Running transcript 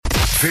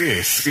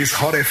This is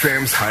Hot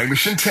FM's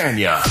Hamish and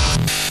Tanya,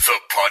 the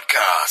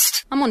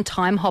podcast. I'm on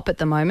TIMEHOP at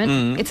the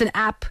moment. It's an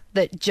app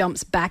that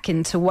jumps back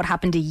into what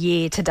happened a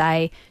year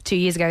today, 2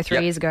 years ago,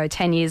 3 years ago,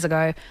 10 years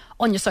ago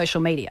on your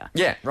social media.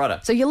 Yeah, righto.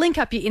 So you link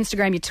up your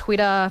Instagram, your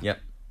Twitter,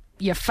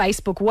 your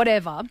Facebook,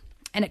 whatever,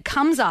 and it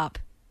comes up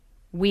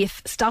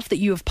with stuff that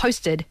you have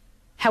posted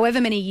however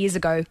many years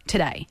ago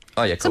today.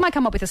 Oh, yeah, cool. So it might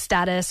come up with a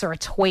status or a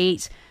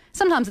tweet.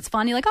 Sometimes it's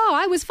funny, like, oh,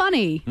 I was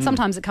funny.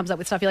 Sometimes it comes up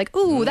with stuff you're like,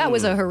 ooh, that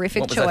was a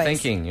horrific choice. What was I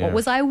thinking? Yeah. What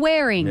was I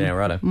wearing? Yeah,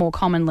 righto. More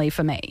commonly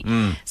for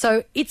me.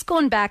 So it's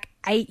gone back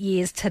 8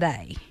 years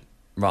today,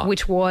 Right.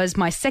 which was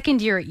my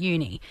second year at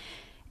uni.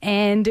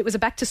 And it was a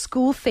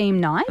back-to-school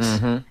theme night,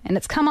 and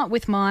it's come up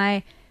with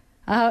my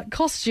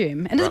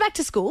costume. And it's back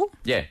to school.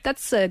 Yeah.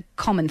 That's a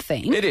common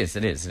theme. It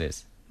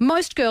is.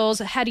 Most girls,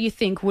 how do you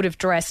think, would have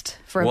dressed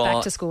for a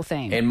back-to-school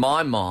theme? In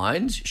my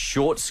mind,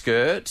 short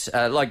skirt,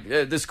 like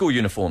the school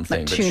uniform thing.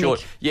 Like but tunic.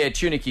 short,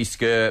 tunicky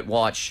skirt,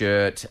 white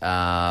shirt,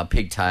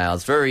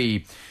 pigtails.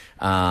 Very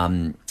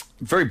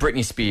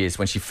Britney Spears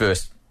when she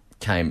first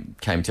came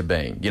to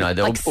being. You know,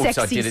 Like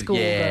sexy schoolgirl.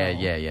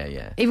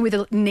 Yeah. Even with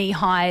the knee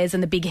highs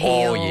and the big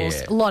heels,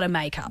 yeah. a lot of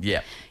makeup.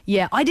 Yeah.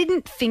 Yeah, I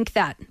didn't think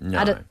that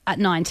at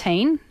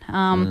 19.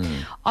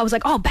 I was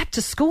like, oh, back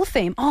to school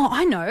theme. Oh,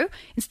 I know.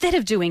 Instead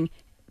of doing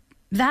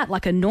that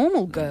like a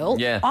normal girl,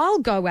 I'll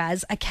go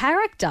as a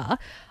character,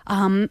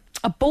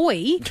 a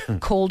boy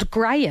called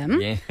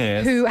Graham,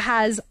 who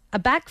has a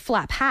back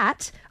flap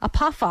hat, a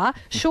puffer,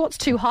 shorts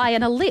too high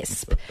and a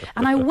lisp.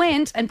 And I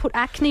went and put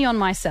acne on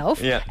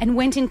myself and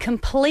went in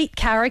complete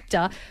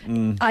character.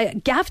 I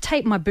gaff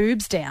taped my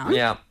boobs down.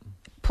 Yeah.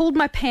 Pulled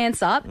my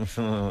pants up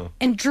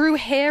and drew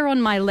hair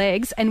on my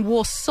legs and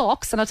wore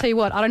socks. And I'll tell you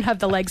what, I don't have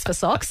the legs for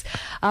socks.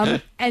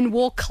 And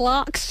wore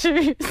Clark's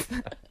shoes.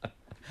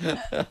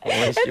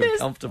 Unless you're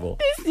comfortable.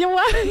 Well,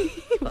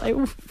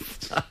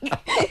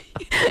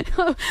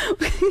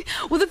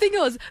 the thing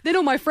was, then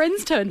all my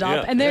friends turned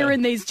up and they're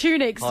in these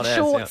tunics, Hot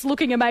shorts, ass,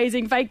 looking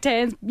amazing, fake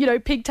tans,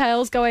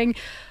 pigtails, going,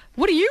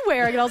 what are you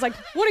wearing? And I was like,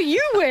 what are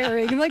you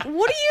wearing? And like,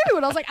 what are you?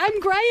 And I was like, I'm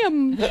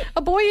Graham,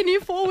 a boy in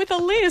year 4 with a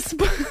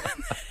lisp.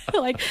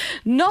 Like,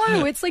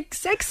 no, it's like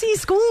sexy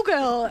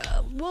schoolgirl.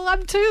 Well,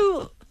 I'm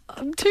too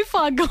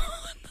far gone.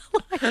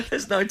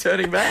 There's no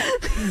turning back.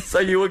 So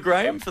you were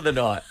Graham for the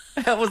night.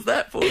 How was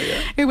that for you?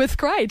 It was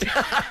great.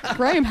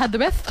 Graham had the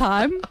best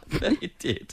time. He did.